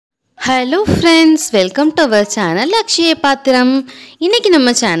Hello friends, welcome to our channel Lakshiya Pathiram. இன்னைக்கு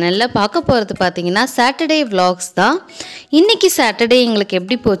நம்ம சேனல்ல பார்க்க போறது பாத்தீங்கன்னா Saturday vlogs தான். இன்னைக்கு Saturday உங்களுக்கு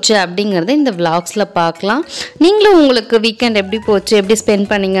எப்படி போச்சு அப்படிங்கறதை இந்த vlogsல பார்க்கலாம். நீங்களும் உங்களுக்கு வீக்கெண்ட் எப்படி போச்சு, எப்படி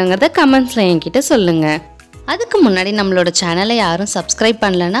ஸ்பெண்ட் பண்ணீங்கங்கறதை கமெண்ட்ஸ்ல என்கிட்ட சொல்லுங்க. அதுக்கு முன்னாடி நம்மளோட சேனலை யாரும் சப்ஸ்கிரைப்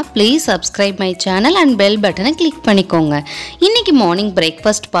பண்ணலனா please subscribe my channel and bell பட்டனை கிளிக் பண்ணிக்கோங்க. இன்னைக்கு மார்னிங்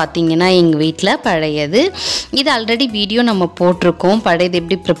பிரேக்ஃபாஸ்ட் பார்த்தீங்கன்னா எங்கள் வீட்டில் பழையது. இது ஆல்ரெடி வீடியோ நம்ம போட்டிருக்கோம். பழையது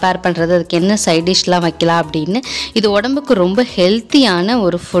எப்படி ப்ரிப்பேர் பண்ணுறது, அதுக்கு என்ன சைட் டிஷ்லாம் வைக்கலாம் அப்படின்னு. இது உடம்புக்கு ரொம்ப ஹெல்த்தியான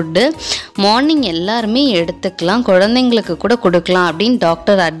ஒரு ஃபுட்டு. மார்னிங் எல்லாருமே எடுத்துக்கலாம், குழந்தைங்களுக்கு கூட கொடுக்கலாம் அப்படின்னு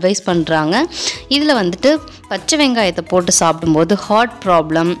டாக்டர் அட்வைஸ் பண்ணுறாங்க. இதில் வந்துட்டு பச்சை வெங்காயத்தை போட்டு சாப்பிடும்போது ஹார்ட்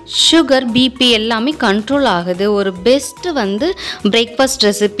ப்ராப்ளம், சுகர், பிபி எல்லாமே கண்ட்ரோல் ஆகுது. ஒரு பெஸ்ட் பிரேக்ஃபாஸ்ட்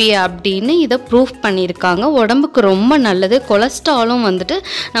ரெசிபி அப்படின்னு இதை ப்ரூஃப் பண்ணியிருக்காங்க. உடம்புக்கு ரொம்ப நல்லது. கொலஸ்ட்ராலும் வந்துட்டு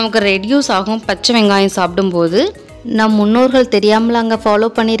நமக்கு ரெடியூஸ் ஆகும் பச்சை வெங்காயம் சாப்பிடும்போது. நம் முன்னோர்கள் தெரியாமலாங்க ஃபாலோ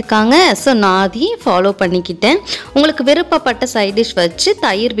பண்ணியிருக்காங்க. ஸோ நான் அதையும் ஃபாலோ பண்ணிக்கிட்டேன். உங்களுக்கு விருப்பப்பட்ட சைட் டிஷ் வச்சு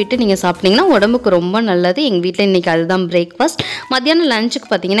தயிர் விட்டு நீங்கள் சாப்பிட்டீங்கன்னா உடம்புக்கு ரொம்ப நல்லது. எங்கள் வீட்டில் இன்றைக்கி அதுதான் பிரேக்ஃபாஸ்ட். மத்தியானம் லஞ்சுக்கு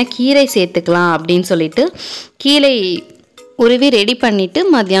பார்த்தீங்கன்னா கீரை சேர்த்துக்கலாம் அப்படின்னு சொல்லிட்டு கீரை உருவி ரெடி பண்ணிவிட்டு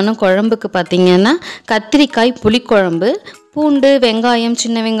மத்தியானம் குழம்புக்கு பார்த்திங்கன்னா கத்திரிக்காய் புளிக்குழம்பு, பூண்டு, வெங்காயம்,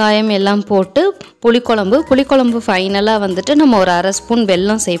 சின்ன வெங்காயம் எல்லாம் போட்டு புளிக்குழம்பு ஃபைனலாக வந்துட்டு நம்ம ஒரு அரை ஸ்பூன்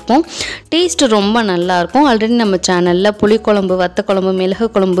வெல்லம் சேர்ப்போம். டேஸ்ட்டு ரொம்ப நல்லாயிருக்கும். ஆல்ரெடி நம்ம சேனலில் புளிக்குழம்பு, வத்த குழம்பு, மிளகு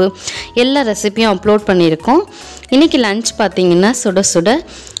குழம்பு எல்லா ரெசிப்பியும் அப்லோட் பண்ணியிருக்கோம். இன்றைக்கி லஞ்ச் பார்த்திங்கன்னா சுட சுட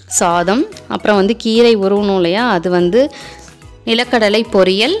சாதம், அப்புறம் கீரை உருவணும் இல்லையா, அது நிலக்கடலை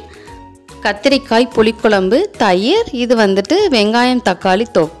பொரியல், கத்திரிக்காய் புளிக்குழம்பு, தயிர், இது வெங்காயம் தக்காளி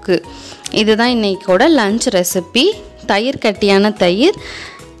தொக்கு. இதுதான் இன்றைக்கோட லஞ்ச் ரெசிபி. தயிர் கட்டியான தயிர்.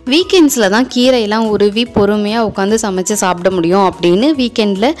 வீக்கெண்ட்ஸில் தான் கீரையெல்லாம் உருவி பொறுமையாக உட்காந்து சமைச்சு சாப்பிட முடியும் அப்படின்னு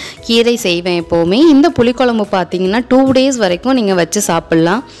வீக்கெண்டில் கீரை செய்வேன் எப்போவுமே. இந்த புளிக்குழம்பு பார்த்திங்கன்னா 2 days வரைக்கும் நீங்கள் வச்சு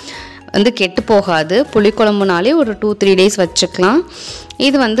சாப்பிட்லாம், கெட்டு போகாது. புளிக்குழம்புனாலே ஒரு 2-3 days வச்சுக்கலாம்.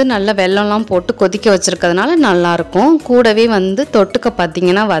 இது நல்ல வெல்லம்லாம் போட்டு கொதிக்க வச்சுருக்கிறதுனால நல்லாயிருக்கும். கூடவே தொட்டுக்க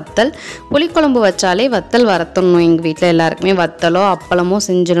பார்த்திங்கன்னா வத்தல். புளிக்குழம்பு வச்சாலே வத்தல் வறுத்தணும். எங்கள் வீட்டில் எல்லாருக்குமே வத்தலோ அப்பளமோ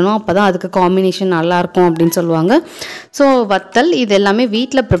செஞ்சிடணும், அப்போ தான் அதுக்கு காம்பினேஷன் நல்லாயிருக்கும் அப்படின்னு சொல்லுவாங்க. ஸோ வத்தல் இது எல்லாமே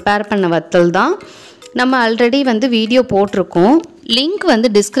வீட்டில் ப்ரிப்பேர் பண்ண வத்தல் தான். நம்ம ஆல்ரெடி வீடியோ போட்டிருக்கோம், லிங்க்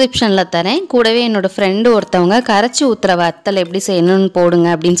டிஸ்கிரிப்ஷனில் தரேன். கூடவே என்னோடய ஃப்ரெண்டு ஒருத்தவங்க கரைச்சி ஊற்றுற வத்தல் எப்படி செய்யணும்னு போடுங்க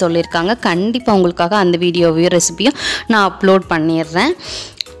அப்படின்னு சொல்லியிருக்காங்க. கண்டிப்பாக உங்களுக்காக அந்த வீடியோவையும் ரெசிபியும் நான் அப்லோட் பண்ணிடுறேன்.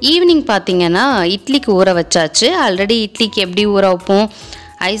 ஈவினிங் பார்த்திங்கன்னா இட்லிக்கு ஊற வச்சாச்சு. ஆல்ரெடி இட்லிக்கு எப்படி ஊற வைப்போம்,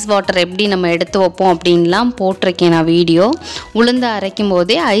 ஐஸ் வாட்டர் எப்படி நம்ம எடுத்து வைப்போம் அப்படின்லாம் போட்டிருக்கேன் நான் வீடியோ. உளுந்து அரைக்கும்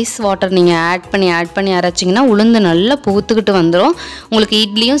போதே ஐஸ் வாட்டர் நீங்கள் ஆட் பண்ணி அரைச்சிங்கன்னா உளுந்து நல்லா பூத்துக்கிட்டு வந்துடும். உங்களுக்கு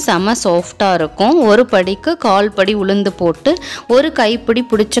இட்லியும் செம்ம சாஃப்டாக இருக்கும். ஒரு படிக்கு 1/4 படி உளுந்து போட்டு ஒரு கைப்பிடி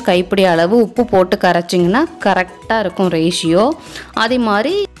பிடிச்ச கைப்பிடி அளவு உப்பு போட்டு கரைச்சிங்கன்னா கரெக்டாக இருக்கும் ரேஷியோ. அதே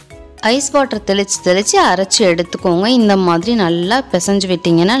மாதிரி ஐஸ் வாட்டர் தெளித்து அரைச்சி எடுத்துக்கோங்க. இந்த மாதிரி நல்லா பிசைஞ்சு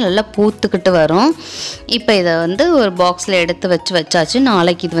விட்டிங்கன்னா நல்லா பூத்துக்கிட்டு வரும். இப்போ இதை ஒரு பாக்ஸில் எடுத்து வச்சாச்சு.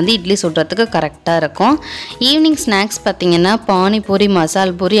 நாளைக்கு இது இட்லி சுடுறதுக்கு கரெக்டாக இருக்கும். ஈவினிங் ஸ்நாக்ஸ் பார்த்திங்கன்னா பானி பூரி,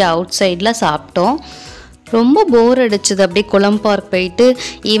 மசால் பூரி அவுட் சைடில் சாப்பிட்டோம். ரொம்ப போர் அடிச்சுது. அப்படியே குளம் பார்க் போயிட்டு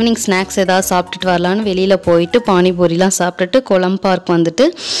ஈவினிங் ஸ்நாக்ஸ் ஏதாவது சாப்பிட்டுட்டு வரலான்னு வெளியில் போயிட்டு பானிபூரிலாம் சாப்பிட்டுட்டு குளம் பார்க்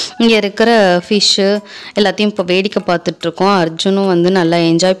இங்கே இருக்கிற ஃபிஷ்ஷு எல்லாத்தையும் இப்போ வேடிக்கை பார்த்துட்ருக்கோம். அர்ஜுனும் நல்லா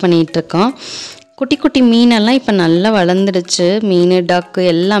என்ஜாய் பண்ணிகிட்ருக்கான். குட்டி குட்டி மீனெல்லாம் இப்போ நல்லா வளர்ந்துடுச்சு. மீன், டக்கு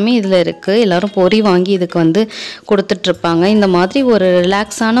எல்லாமே இதில் இருக்குது. எல்லோரும் பொறி வாங்கி இதுக்கு கொடுத்துட்ருப்பாங்க. இந்த மாதிரி ஒரு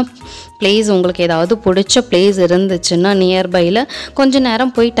ரிலாக்ஸான பிளேஸ், உங்களுக்கு ஏதாவது பிடிச்ச பிளேஸ் இருந்துச்சுன்னா நியர்பையில் கொஞ்சம்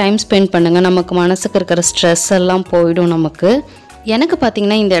நேரம் போய் டைம் ஸ்பெண்ட் பண்ணுங்கள். நமக்கு மனசுக்கு இருக்கிற ஸ்ட்ரெஸ் எல்லாம் போயிடும் நமக்கு. எனக்கு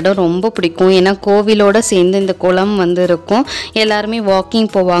பார்த்திங்கன்னா இந்த இடம் ரொம்ப பிடிக்கும். ஏன்னா கோவிலோடு சேர்ந்து இந்த குளம் இருக்கும். எல்லாருமே வாக்கிங்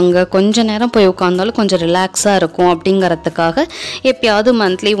போவாங்க. கொஞ்சம் நேரம் போய் உட்காந்தாலும் கொஞ்சம் ரிலாக்ஸாக இருக்கும். அப்படிங்கிறதுக்காக எப்பயாவது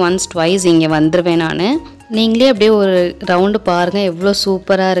மந்த்லி 1-2 இங்கே வந்துடுவேன் நான். நீங்களே அப்படியே ஒரு ரவுண்டு பாருங்கள், எவ்வளோ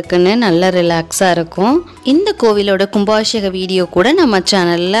சூப்பராக இருக்குன்னு. நல்லா ரிலாக்ஸாக இருக்கும். இந்த கோவிலோட கும்பாபிஷேக வீடியோ கூட நம்ம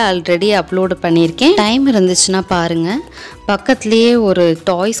சேனலில் ஆல்ரெடி அப்லோடு பண்ணியிருக்கேன். டைம் இருந்துச்சுன்னா பாருங்கள். பக்கத்துலேயே ஒரு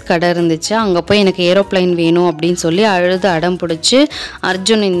டாய்ஸ் கடை இருந்துச்சு. அங்கே போய் எனக்கு ஏரோப்ளைன் வேணும் அப்படின்னு சொல்லி அழுது அடம் பிடிச்சி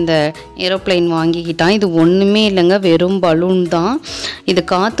அர்ஜுன் இந்த ஏரோப்ளைன் வாங்கிக்கிட்டான். இது ஒன்றுமே இல்லைங்க, வெறும் பலூன் தான். இது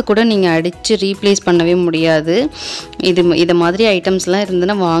காற்று கூட நீங்கள் அடித்து ரீப்ளேஸ் பண்ணவே முடியாது. இது மாதிரி ஐட்டம்ஸ்லாம்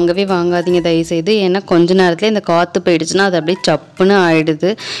இருந்ததுன்னா வாங்கவே வாங்காதீங்க தயவுசெய்து. ஏன்னா கொஞ்ச நேரத்தில் இந்த காற்று போயிடுச்சுன்னா அது அப்படியே சப்புன்னு ஆகிடுது,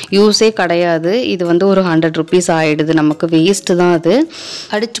 யூஸே கிடையாது. இது ஒரு 100 rupees ஆகிடுது, நமக்கு வேஸ்ட்டு தான். அது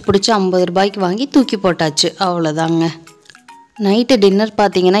அடித்து பிடிச்சி 50 ரூபாய்க்கு வாங்கி தூக்கி போட்டாச்சு, அவ்வளோதாங்க. நைட்டு டின்னர்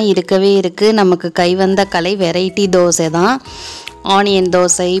பார்த்திங்கன்னா இருக்கவே இருக்குது. நமக்கு கை வந்த கலை வெரைட்டி தோசை தான். ஆனியன்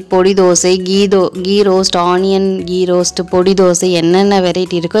தோசை, பொடி dosa, key roast, onion key roast, பொடி தோசை, என்னென்ன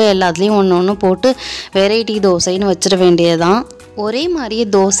வெரைட்டி இருக்கோ எல்லாத்துலேயும் ஒன்று போட்டு வெரைட்டி தோசைன்னு வச்சிட வேண்டியதுதான். ஒரே மாதிரியே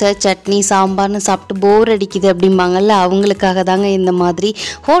தோசை சட்னி சாம்பார்னு சாப்பிட்டு போர் அடிக்குது அப்படிம்பாங்கல்ல, அவங்களுக்காக தாங்க இந்த மாதிரி.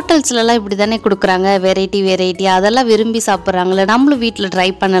 ஹோட்டல்ஸ்லலாம் இப்படி தானே கொடுக்குறாங்க, வெரைட்டி அதெல்லாம் விரும்பி சாப்பிட்றாங்களே, நம்மளும் வீட்டில் ட்ரை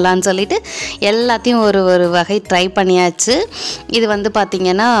பண்ணலான்னு சொல்லிட்டு எல்லாத்தையும் ஒரு வகை ட்ரை பண்ணியாச்சு. இது வந்து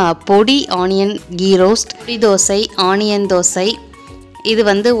பார்த்திங்கன்னா பொடி ஆனியன் கீ ரோஸ்ட், பொடி தோசை, ஆனியன் தோசை, இது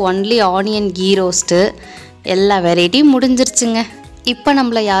வந்து ஒன்லி ஆனியன் கீ ரோஸ்ட்டு. எல்லா வெரைட்டியும் முடிஞ்சிருச்சுங்க. இப்போ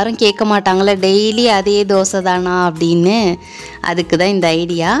நம்மளை யாரும் கேட்க மாட்டாங்களே டெய்லி அதே தோசை தானா அப்படின்னு. அதுக்கு தான் இந்த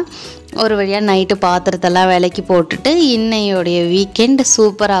ஐடியா. ஒரு வழியாக நைட்டு பாத்திரத்தெல்லாம் விலைக்கு போட்டுட்டு இன்னையோடைய வீக்கெண்ட்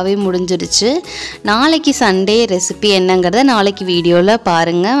சூப்பராகவே முடிஞ்சிடுச்சு. நாளைக்கு சண்டே ரெசிபி என்னங்கிறத நாளைக்கு வீடியோவில்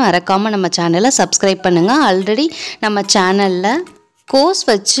பாருங்கள். மறக்காமல் நம்ம சேனலை சப்ஸ்கிரைப் பண்ணுங்கள். ஆல்ரெடி நம்ம சேனலில் கோஸ்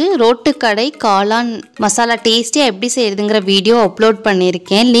வச்சு ரோட்டுக்கடை காளான் மசாலா டேஸ்டியாக எப்படி செய்கிறதுங்கிற வீடியோ அப்லோட்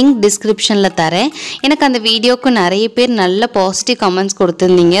பண்ணியிருக்கேன். லிங்க் டிஸ்கிரிப்ஷனில் தரேன். எனக்கு அந்த வீடியோவுக்கு நிறைய பேர் நல்ல பாசிட்டிவ் கமெண்ட்ஸ்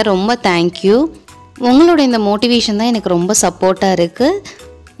கொடுத்துருந்தீங்க. ரொம்ப தேங்க்யூ. உங்களோட இந்த மோட்டிவேஷன் தான் எனக்கு ரொம்ப சப்போர்ட்டாக இருக்குது.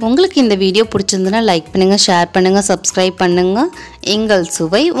 உங்களுக்கு இந்த வீடியோ பிடிச்சிருந்துன்னா லைக் பண்ணுங்கள், ஷேர் பண்ணுங்கள், சப்ஸ்கிரைப் பண்ணுங்கள். எங்கள்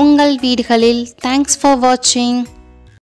சுவை உங்கள் வீடுகளில். தேங்க்ஸ் ஃபார் வாட்சிங்.